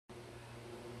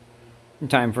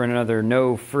Time for another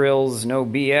no frills, no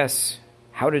BS.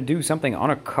 How to do something on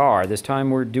a car. This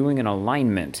time we're doing an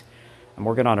alignment. I'm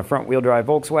working on a front wheel drive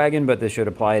Volkswagen, but this should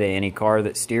apply to any car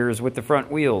that steers with the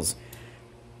front wheels.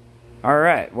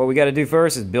 Alright, what we got to do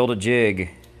first is build a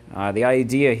jig. The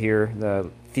idea here,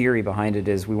 the theory behind it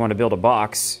is we want to build a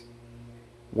box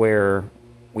where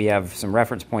we have some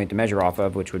reference point to measure off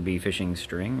of, which would be fishing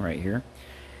string right here.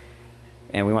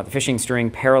 And we want the fishing string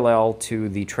parallel to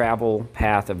the travel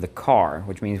path of the car,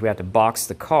 which means we have to box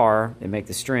the car and make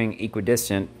the string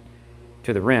equidistant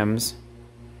to the rims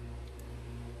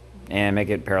and make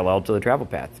it parallel to the travel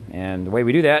path. And the way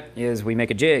we do that is we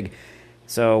make a jig.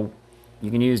 So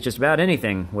you can use just about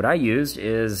anything. What I used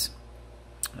is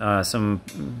some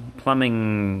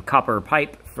plumbing copper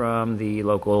pipe from the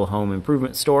local home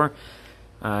improvement store.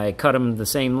 I cut them the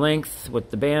same length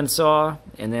with the bandsaw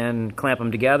and then clamp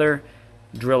them together.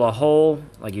 Drill a hole,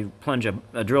 like you plunge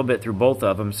a drill bit through both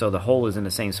of them so the hole is in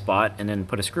the same spot, and then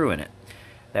put a screw in it.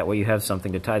 That way you have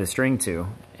something to tie the string to.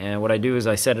 And what I do is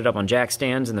I set it up on jack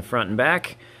stands in the front and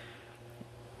back.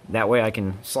 That way I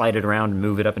can slide it around and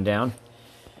move it up and down.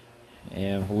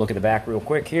 And we'll look at the back real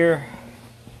quick here.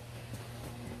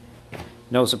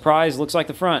 No surprise, looks like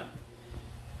the front.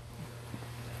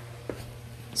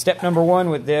 Step number one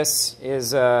with this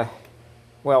is, well,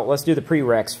 let's do the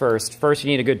prereqs first. First, you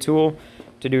need a good tool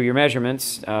to do your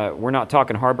measurements. We're not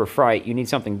talking Harbor Freight. You need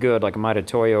something good like a Mida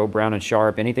Toyo, Brown &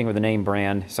 Sharp, anything with a name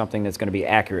brand, something that's going to be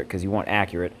accurate because you want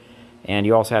accurate. And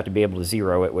you also have to be able to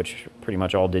zero it, which pretty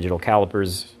much all digital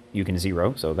calipers you can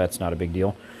zero, so that's not a big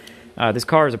deal. This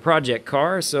car is a project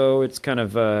car, so it's kind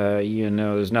of, you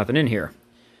know, there's nothing in here.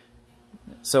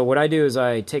 So what I do is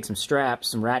I take some straps,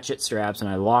 some ratchet straps, and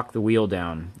I lock the wheel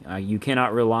down. You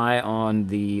cannot rely on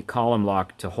the column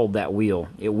lock to hold that wheel.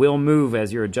 It will move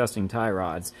as you're adjusting tie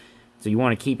rods, so you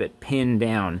want to keep it pinned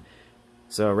down.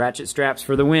 So ratchet straps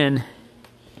for the win.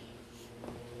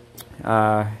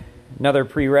 Another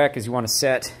prereq is you want to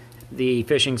set the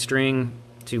fishing string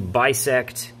to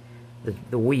bisect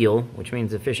the wheel, which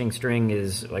means the fishing string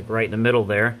is like right in the middle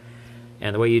there.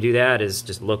 And the way you do that is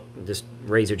just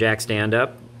raise your jack stand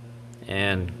up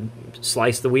and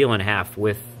slice the wheel in half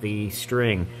with the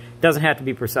string. It doesn't have to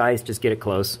be precise, just get it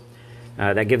close.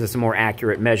 That gives us a more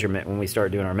accurate measurement when we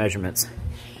start doing our measurements.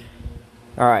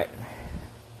 Alright,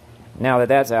 now that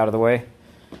that's out of the way,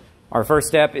 our first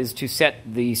step is to set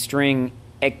the string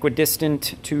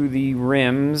equidistant to the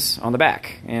rims on the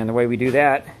back. And the way we do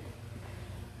that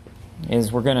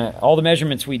is all the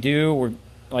measurements we do,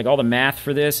 like all the math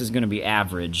for this is going to be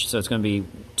average. So it's going to be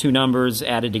two numbers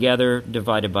added together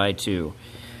divided by 2.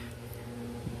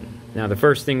 Now the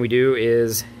first thing we do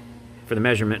is, for the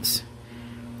measurements,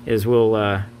 is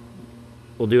we'll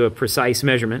do a precise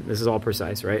measurement. This is all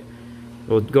precise, right?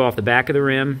 We'll go off the back of the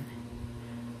rim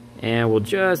and we'll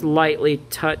just lightly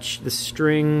touch the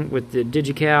string with the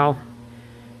digical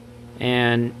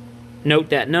and note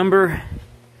that number.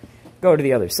 Go to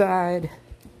the other side.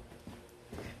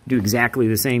 Do exactly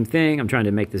the same thing. I'm trying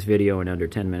to make this video in under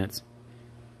 10 minutes.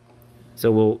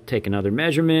 So we'll take another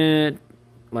measurement,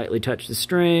 lightly touch the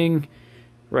string,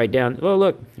 write down, oh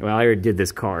look, well I already did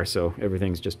this car, so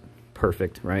everything's just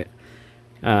perfect, right?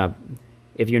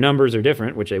 If your numbers are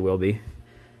different, which they will be,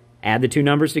 add the two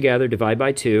numbers together, divide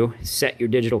by 2, set your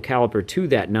digital caliper to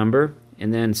that number,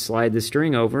 and then slide the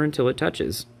string over until it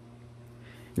touches.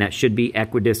 And that should be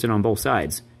equidistant on both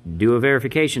sides. Do a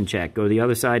verification check. Go to the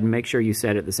other side and make sure you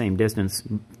set it the same distance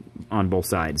on both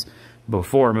sides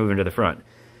before moving to the front.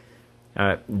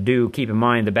 Do keep in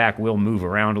mind the back will move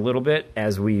around a little bit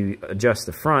as we adjust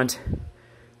the front.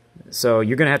 So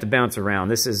you're going to have to bounce around.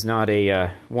 This is not a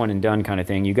one and done kind of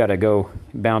thing. You got to go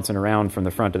bouncing around from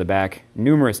the front to the back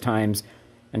numerous times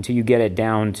until you get it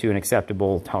down to an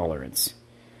acceptable tolerance.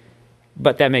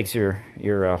 But that makes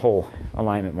your whole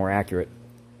alignment more accurate.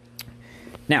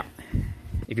 Now,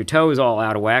 if your toe is all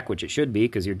out of whack, which it should be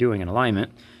because you're doing an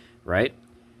alignment, right?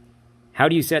 How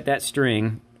do you set that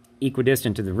string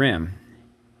equidistant to the rim?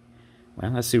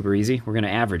 Well, that's super easy. We're going to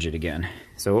average it again.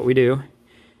 So what we do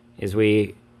is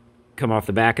we come off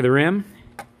the back of the rim.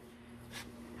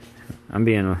 I'm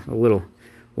being a little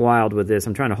wild with this.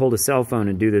 I'm trying to hold a cell phone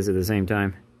and do this at the same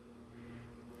time.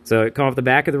 So come off the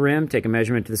back of the rim, take a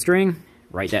measurement to the string,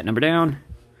 write that number down,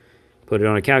 put it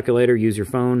on a calculator, use your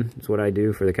phone. That's what I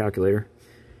do for the calculator.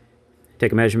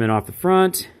 Take a measurement off the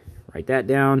front, write that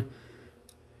down,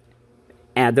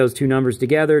 add those two numbers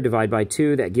together, divide by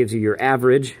 2, that gives you your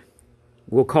average.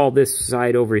 We'll call this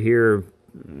side over here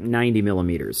 90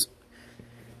 millimeters.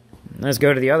 Let's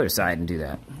go to the other side and do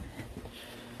that.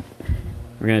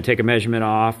 We're going to take a measurement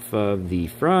off of the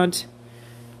front,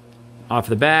 off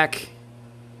the back,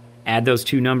 Add those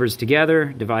two numbers together,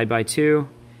 divide by 2.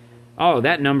 Oh,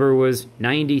 that number was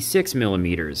 96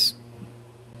 millimeters.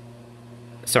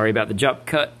 Sorry about the jump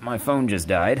cut. My phone just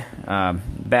died.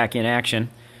 Back in action.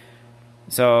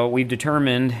 So we've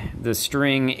determined the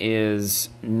string is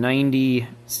 90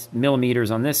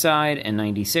 millimeters on this side and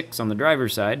 96 on the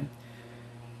driver's side.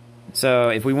 So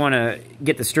if we want to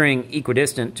get the string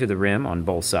equidistant to the rim on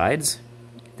both sides,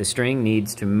 the string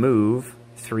needs to move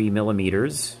 3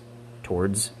 millimeters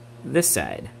towards this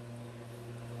side.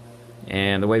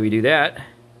 And the way we do that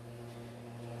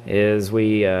is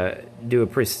we do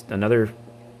another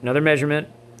measurement.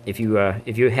 If you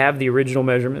have the original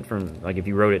measurement from, like if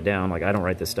you wrote it down, like I don't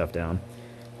write this stuff down.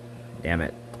 Damn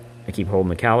it. I keep holding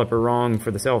the caliper wrong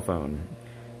for the cell phone.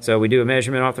 So we do a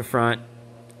measurement off the front,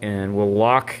 and we'll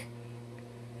lock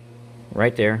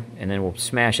right there, and then we'll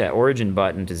smash that origin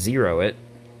button to 0 it,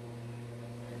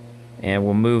 and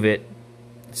we'll move it.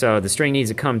 So the string needs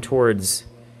to come towards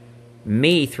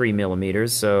me 3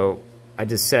 millimeters, so I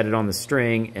just set it on the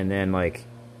string and then like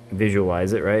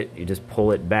visualize it, right? You just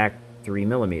pull it back 3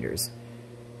 millimeters.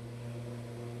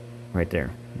 Right there.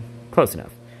 Close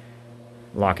enough.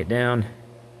 Lock it down.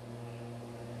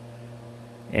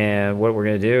 And what we're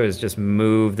going to do is just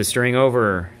move the string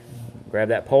over. Grab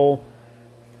that pole,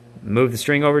 move the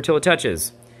string over till it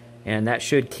touches. And that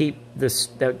should keep this,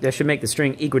 that should make the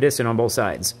string equidistant on both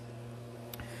sides.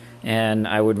 And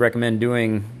I would recommend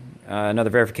doing another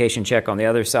verification check on the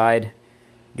other side.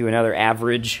 Do another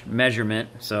average measurement.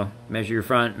 So measure your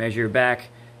front, measure your back,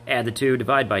 add the 2,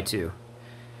 divide by 2.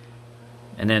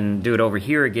 And then do it over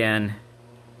here again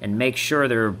and make sure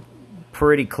they're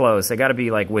pretty close. They got to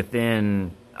be like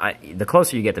within, the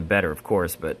closer you get the better, of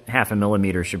course, but 0.5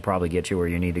 millimeter should probably get you where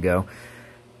you need to go.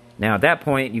 Now at that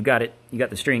point, you got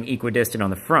the string equidistant on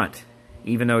the front,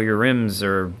 even though your rims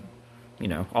are, you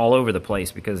know, all over the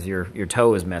place because your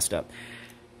toe is messed up.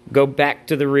 Go back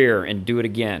to the rear and do it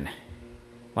again.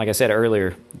 Like I said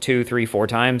earlier, 2, 3, 4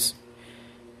 times.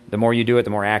 The more you do it,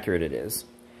 the more accurate it is.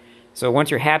 So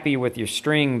once you're happy with your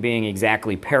string being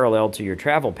exactly parallel to your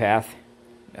travel path,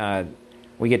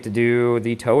 we get to do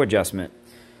the toe adjustment.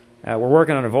 We're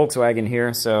working on a Volkswagen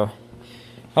here, so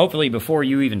hopefully before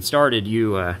you even started,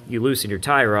 you loosened your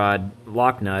tie rod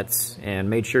lock nuts and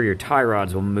made sure your tie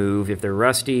rods will move. If they're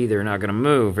rusty, they're not going to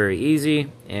move very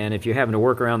easy. And if you're having to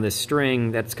work around this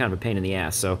string, that's kind of a pain in the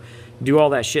ass. So do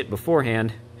all that shit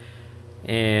beforehand,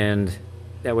 and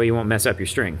that way you won't mess up your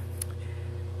string.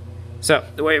 So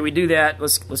the way we do that,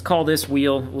 let's call this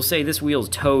wheel, we'll say this wheel's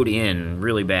towed in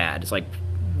really bad. It's like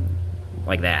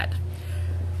that.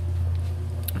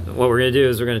 What we're going to do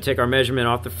is we're going to take our measurement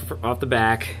off the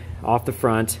back, off the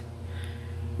front.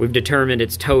 We've determined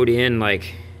it's towed in,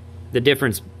 like the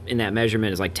difference in that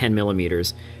measurement is like 10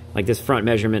 millimeters. Like this front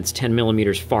measurement's 10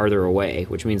 millimeters farther away,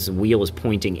 which means the wheel is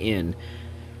pointing in.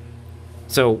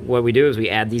 So what we do is we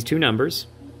add these two numbers,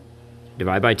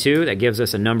 divide by 2, that gives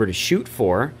us a number to shoot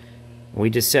for. We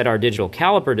just set our digital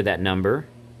caliper to that number,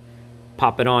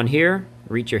 pop it on here,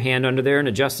 reach your hand under there and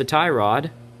adjust the tie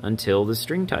rod until the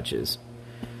string touches.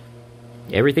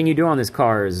 Everything you do on this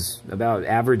car is about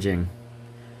averaging.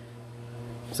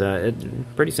 So it's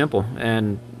pretty simple.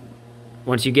 And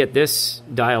once you get this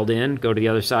dialed in, go to the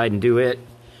other side and do it.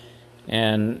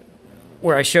 And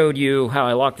where I showed you how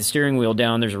I lock the steering wheel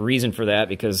down, there's a reason for that,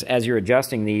 because as you're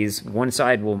adjusting these, one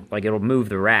side will, like, it'll move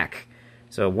the rack.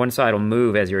 So one side will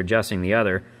move as you're adjusting the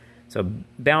other. So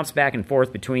bounce back and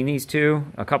forth between these two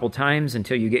a couple times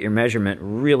until you get your measurement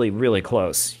really, really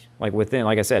close. Like within,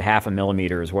 like I said, 0.5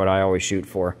 millimeter is what I always shoot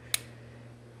for.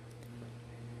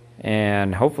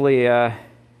 And hopefully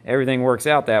everything works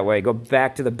out that way. Go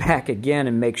back to the back again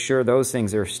and make sure those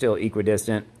things are still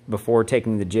equidistant before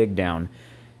taking the jig down.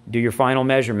 Do your final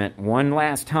measurement one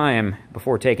last time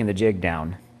before taking the jig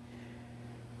down.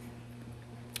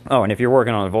 Oh, and if you're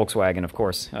working on a Volkswagen, of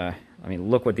course, I mean,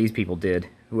 look what these people did.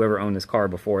 Whoever owned this car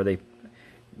before,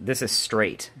 this is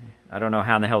straight. I don't know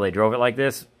how in the hell they drove it like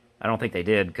this. I don't think they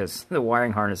did, because the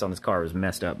wiring harness on this car was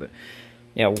messed up. But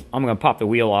yeah, I'm going to pop the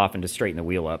wheel off and just straighten the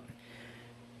wheel up,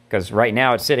 because right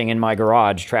now it's sitting in my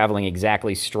garage traveling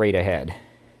exactly straight ahead.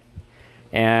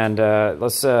 And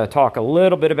let's talk a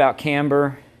little bit about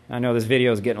camber. I know this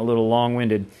video is getting a little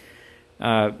long-winded.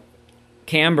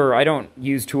 Camber, I don't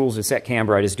use tools to set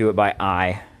camber. I just do it by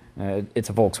eye. It's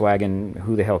a Volkswagen.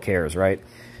 Who the hell cares, right?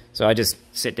 So I just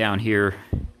sit down here,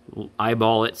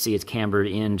 eyeball it, see it's cambered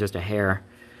in just a hair.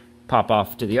 Pop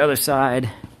off to the other side,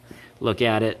 look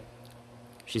at it.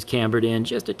 She's cambered in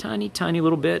just a tiny, tiny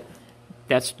little bit.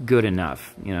 That's good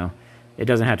enough, you know. It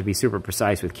doesn't have to be super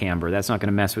precise with camber. That's not going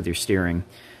to mess with your steering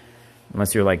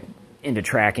unless you're like into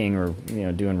tracking or, you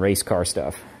know, doing race car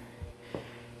stuff.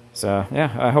 So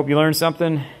yeah, I hope you learned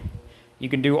something. You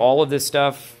can do all of this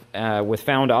stuff with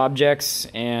found objects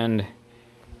and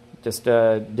just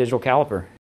a digital caliper.